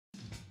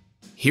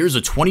Here's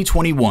a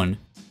 2021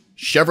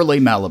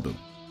 Chevrolet Malibu.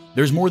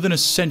 There's more than a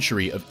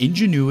century of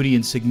ingenuity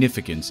and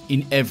significance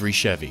in every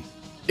Chevy.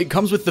 It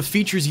comes with the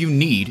features you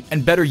need,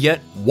 and better yet,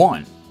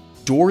 want.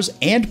 Doors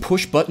and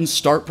push-button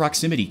start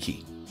proximity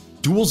key,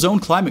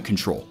 dual-zone climate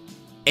control,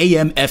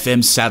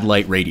 AM/FM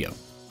satellite radio,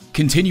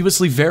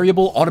 continuously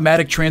variable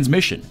automatic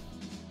transmission,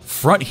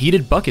 front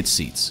heated bucket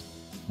seats,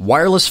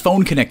 wireless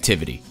phone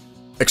connectivity,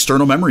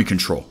 external memory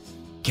control,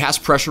 gas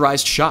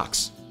pressurized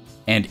shocks,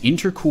 and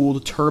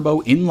intercooled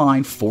turbo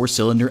inline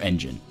 4-cylinder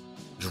engine.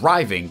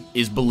 Driving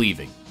is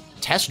believing.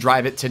 Test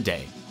drive it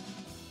today.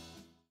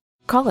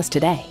 Call us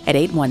today at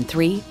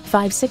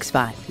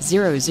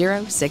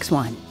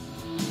 813-565-0061.